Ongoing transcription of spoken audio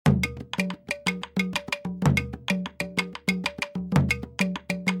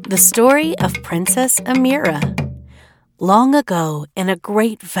The story of Princess Amira. Long ago, in a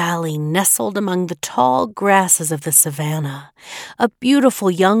great valley nestled among the tall grasses of the savannah, a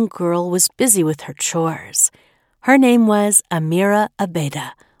beautiful young girl was busy with her chores. Her name was Amira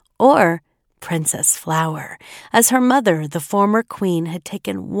Abeba, or Princess Flower, as her mother, the former queen, had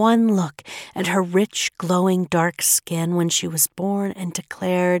taken one look at her rich, glowing dark skin when she was born and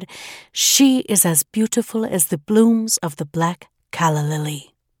declared, "She is as beautiful as the blooms of the black calla lily."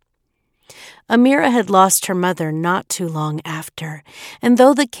 Amira had lost her mother not too long after, and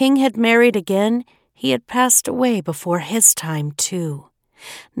though the king had married again, he had passed away before his time, too.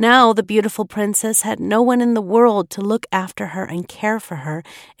 Now the beautiful princess had no one in the world to look after her and care for her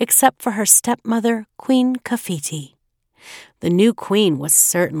except for her stepmother, Queen Kafiti. The new queen was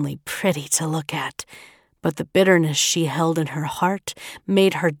certainly pretty to look at, but the bitterness she held in her heart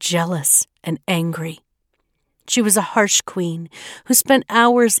made her jealous and angry. She was a harsh queen who spent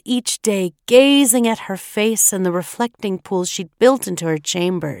hours each day gazing at her face in the reflecting pools she'd built into her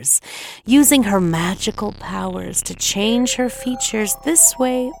chambers, using her magical powers to change her features this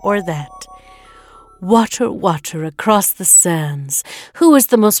way or that. "Water, water across the sands, who is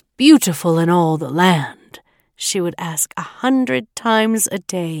the most beautiful in all the land?" she would ask 100 times a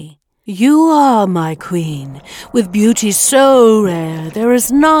day. "You are my queen, with beauty so rare there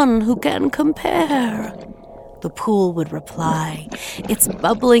is none who can compare," the pool would reply, its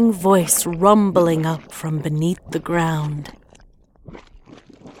bubbling voice rumbling up from beneath the ground.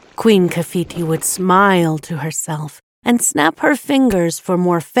 Queen Kafiti would smile to herself and snap her fingers for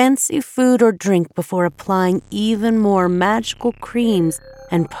more fancy food or drink before applying even more magical creams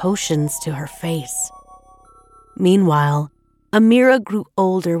and potions to her face. Meanwhile, Amira grew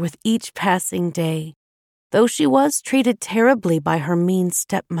older with each passing day. Though she was treated terribly by her mean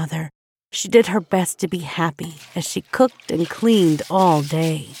stepmother, she did her best to be happy as she cooked and cleaned all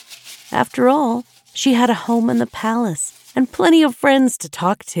day. After all, she had a home in the palace and plenty of friends to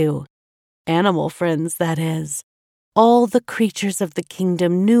talk to. Animal friends, that is. All the creatures of the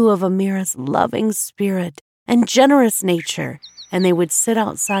kingdom knew of Amira's loving spirit and generous nature, and they would sit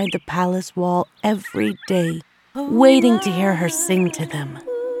outside the palace wall every day, waiting to hear her sing to them.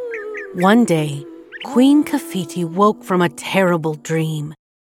 One day, Queen Kafiti woke from a terrible dream.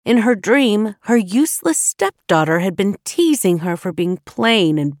 In her dream, her useless stepdaughter had been teasing her for being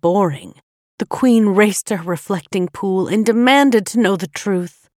plain and boring. The queen raced to her reflecting pool and demanded to know the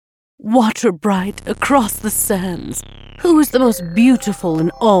truth. "Water bright across the sands, who is the most beautiful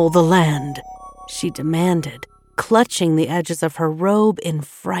in all the land?" she demanded, clutching the edges of her robe in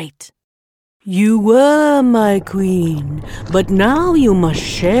fright. "You were my queen, but now you must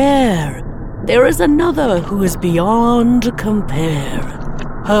share. There is another who is beyond compare.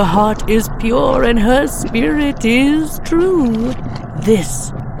 Her heart is pure and her spirit is true.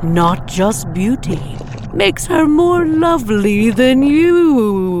 This, not just beauty, makes her more lovely than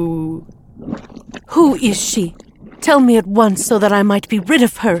you." "Who is she? Tell me at once so that I might be rid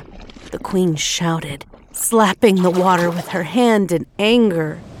of her," the queen shouted, slapping the water with her hand in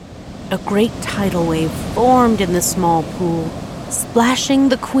anger. A great tidal wave formed in the small pool, splashing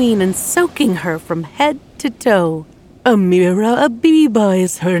the queen and soaking her from head to toe. "Amira Abeba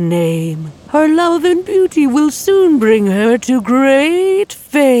is her name. Her love and beauty will soon bring her to great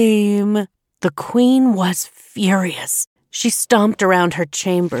fame." The queen was furious. She stomped around her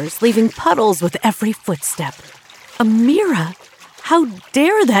chambers, leaving puddles with every footstep. Amira? How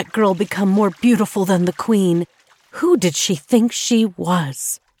dare that girl become more beautiful than the queen? Who did she think she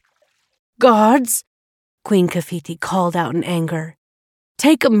was? "Guards!" Queen Kafiti called out in anger.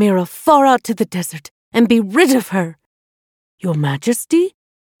 "Take Amira far out to the desert and be rid of her." "Your Majesty?"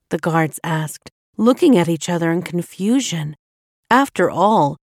 the guards asked, looking at each other in confusion. After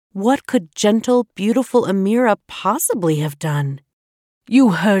all, what could gentle, beautiful Amira possibly have done? "You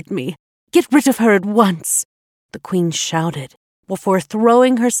heard me. Get rid of her at once," the queen shouted, before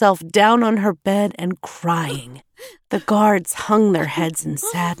throwing herself down on her bed and crying. The guards hung their heads in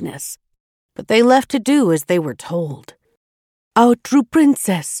sadness, but they left to do as they were told. "Our true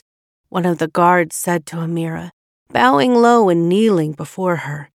princess," one of the guards said to Amira, bowing low and kneeling before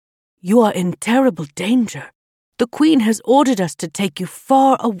her. "You are in terrible danger. The queen has ordered us to take you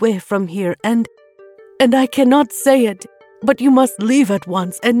far away from here, and I cannot say it, but you must leave at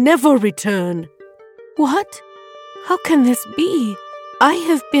once and never return." "What? How can this be? I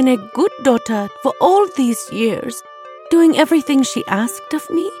have been a good daughter for all these years, doing everything she asked of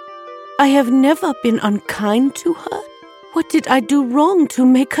me. I have never been unkind to her. What did I do wrong to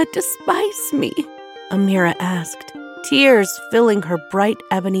make her despise me?" Amira asked, tears filling her bright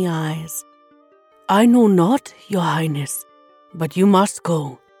ebony eyes. "I know not, Your Highness, but you must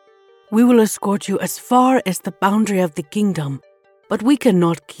go. We will escort you as far as the boundary of the kingdom, but we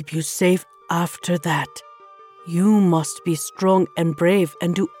cannot keep you safe after that. You must be strong and brave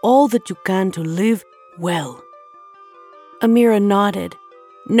and do all that you can to live well." Amira nodded,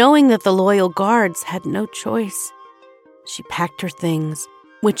 knowing that the loyal guards had no choice. She packed her things,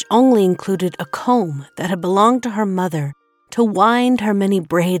 which only included a comb that had belonged to her mother to wind her many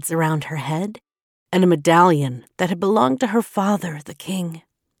braids around her head, and a medallion that had belonged to her father, the king.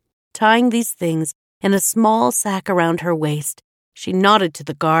 Tying these things in a small sack around her waist, she nodded to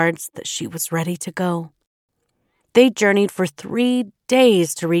the guards that she was ready to go. They journeyed for 3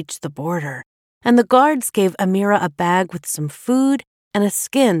 days to reach the border, and the guards gave Amira a bag with some food and a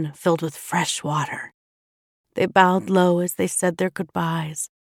skin filled with fresh water. They bowed low as they said their goodbyes,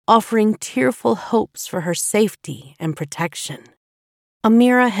 offering tearful hopes for her safety and protection.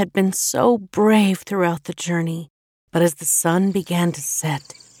 Amira had been so brave throughout the journey, but as the sun began to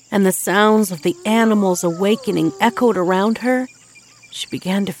set and the sounds of the animals awakening echoed around her, she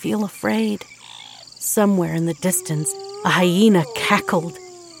began to feel afraid. Somewhere in the distance, a hyena cackled.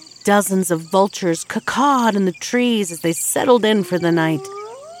 Dozens of vultures cacawed in the trees as they settled in for the night.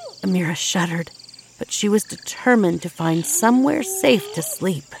 Amira shuddered, but she was determined to find somewhere safe to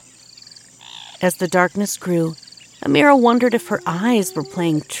sleep. As the darkness grew, Amira wondered if her eyes were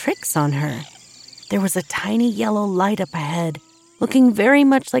playing tricks on her. There was a tiny yellow light up ahead, looking very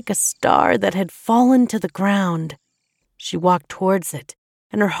much like a star that had fallen to the ground. She walked towards it,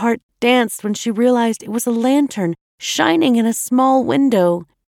 and her heart danced when she realized it was a lantern shining in a small window.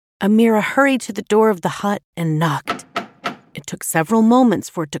 Amira hurried to the door of the hut and knocked. It took several moments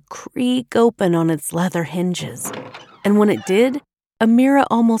for it to creak open on its leather hinges, and when it did, Amira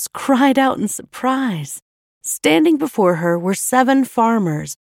almost cried out in surprise. Standing before her were 7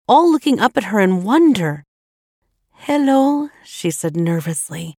 farmers, all looking up at her in wonder. "Hello," she said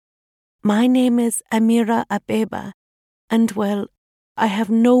nervously. "My name is Amira Abeba, and well, I have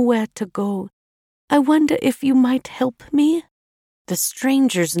nowhere to go. I wonder if you might help me?" The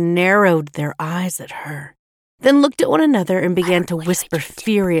strangers narrowed their eyes at her, then looked at one another and began to whisper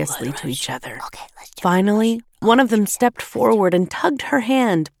furiously to each other. Finally, one of them stepped forward and tugged her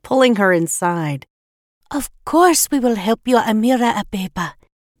hand, pulling her inside. "Of course we will help you, Amira Abeba,"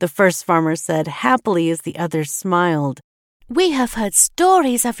 the first farmer said happily as the others smiled. "We have heard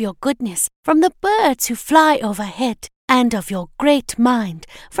stories of your goodness from the birds who fly overhead, and of your great mind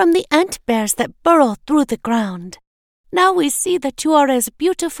from the ant bears that burrow through the ground. Now we see that you are as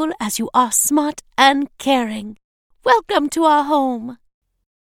beautiful as you are smart and caring. Welcome to our home."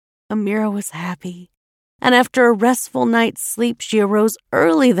 Amira was happy, and after a restful night's sleep, she arose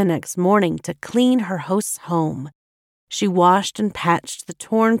early the next morning to clean her host's home. She washed and patched the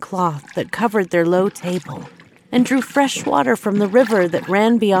torn cloth that covered their low table and drew fresh water from the river that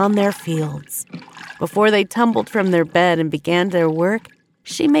ran beyond their fields. Before they tumbled from their bed and began their work,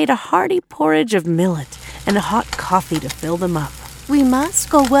 she made a hearty porridge of millet and a hot coffee to fill them up. "We must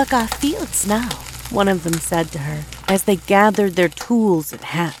go work our fields now," one of them said to her as they gathered their tools and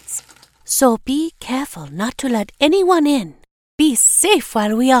hats. "So be careful not to let anyone in. Be safe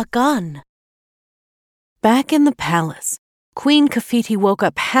while we are gone." Back in the palace, Queen Kafiti woke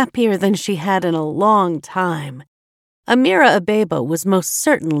up happier than she had in a long time. Amira Abeba was most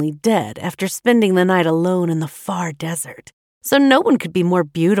certainly dead after spending the night alone in the far desert, so no one could be more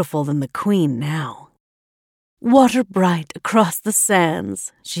beautiful than the queen now. "Water bright across the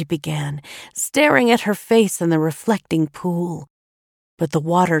sands," she began, staring at her face in the reflecting pool. But the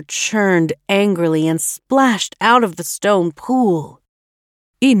water churned angrily and splashed out of the stone pool.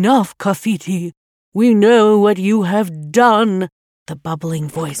 "Enough, Kafiti. We know what you have done," the bubbling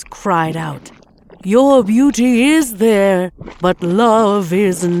voice cried out. "Your beauty is there, but love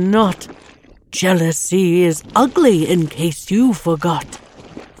is not. Jealousy is ugly, in case you forgot.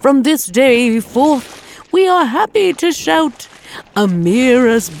 From this day forth, we are happy to shout,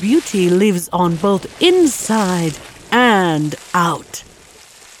 Amira's beauty lives on both inside and out."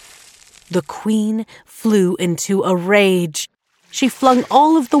 The queen flew into a rage. She flung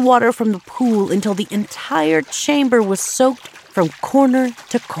all of the water from the pool until the entire chamber was soaked from corner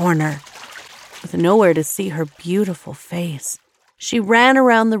to corner. With nowhere to see her beautiful face, she ran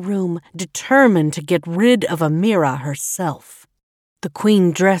around the room, determined to get rid of Amira herself. The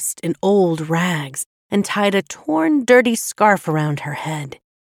queen dressed in old rags and tied a torn, dirty scarf around her head.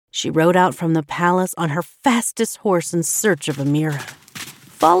 She rode out from the palace on her fastest horse in search of Amira.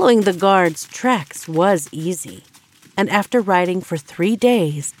 Following the guards' tracks was easy, and after riding for 3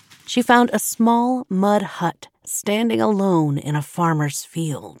 days, she found a small mud hut standing alone in a farmer's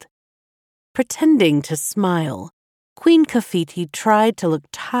field. Pretending to smile, Queen Kafiti tried to look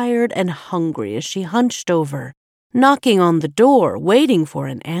tired and hungry as she hunched over, knocking on the door, waiting for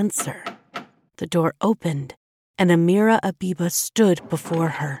an answer. The door opened, and Amira Abeba stood before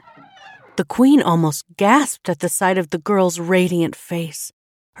her. The queen almost gasped at the sight of the girl's radiant face,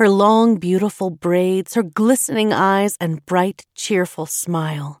 her long, beautiful braids, her glistening eyes, and bright, cheerful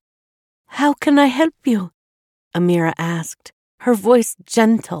smile. "How can I help you?" Amira asked, her voice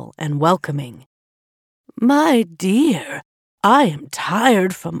gentle and welcoming. "My dear, I am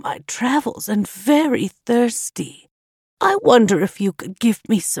tired from my travels and very thirsty. I wonder if you could give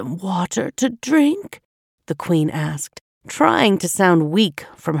me some water to drink?" the queen asked, trying to sound weak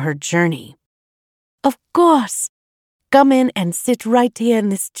from her journey. "Of course. Come in and sit right here in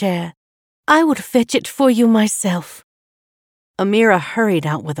this chair. I would fetch it for you myself." Amira hurried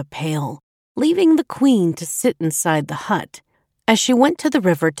out with a pail, leaving the queen to sit inside the hut. As she went to the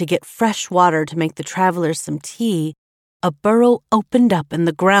river to get fresh water to make the travelers some tea, a burrow opened up in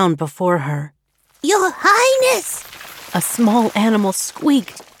the ground before her. "Your Highness!" A small animal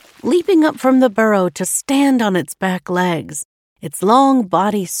squeaked, leaping up from the burrow to stand on its back legs, its long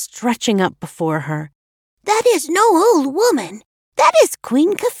body stretching up before her. "That is no old woman. That is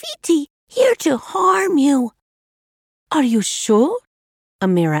Queen Kafiti, here to harm you." "Are you sure?"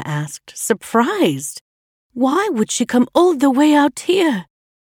 Amira asked, surprised. Why would she come all the way out here?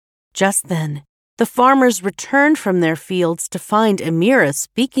 Just then, the farmers returned from their fields to find Amira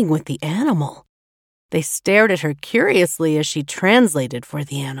speaking with the animal. They stared at her curiously as she translated for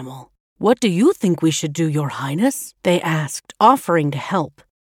the animal. "What do you think we should do, Your Highness?" they asked, offering to help.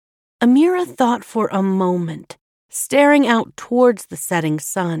 Amira thought for a moment, staring out towards the setting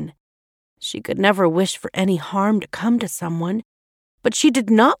sun. She could never wish for any harm to come to someone, but she did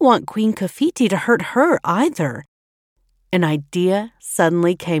not want Queen Kafiti to hurt her either. An idea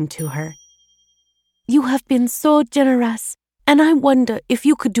suddenly came to her. "You have been so generous, and I wonder if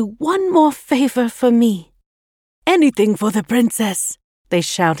you could do one more favor for me." "Anything for the princess," they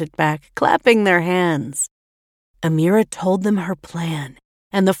shouted back, clapping their hands. Amira told them her plan,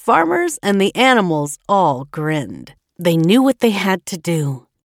 and the farmers and the animals all grinned. They knew what they had to do.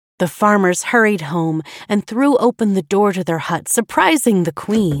 The farmers hurried home and threw open the door to their hut, surprising the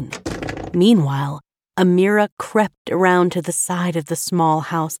queen. Meanwhile, Amira crept around to the side of the small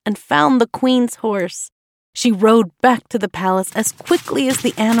house and found the queen's horse. She rode back to the palace as quickly as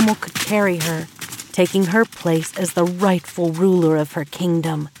the animal could carry her, taking her place as the rightful ruler of her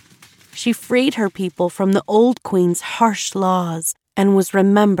kingdom. She freed her people from the old queen's harsh laws and was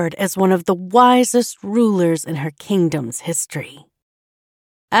remembered as one of the wisest rulers in her kingdom's history.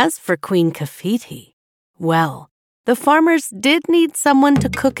 As for Queen Kafiti, well, the farmers did need someone to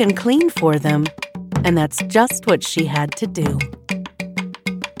cook and clean for them, and that's just what she had to do.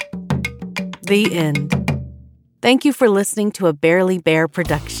 The end. Thank you for listening to a Barely Bear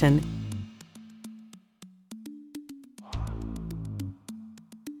production.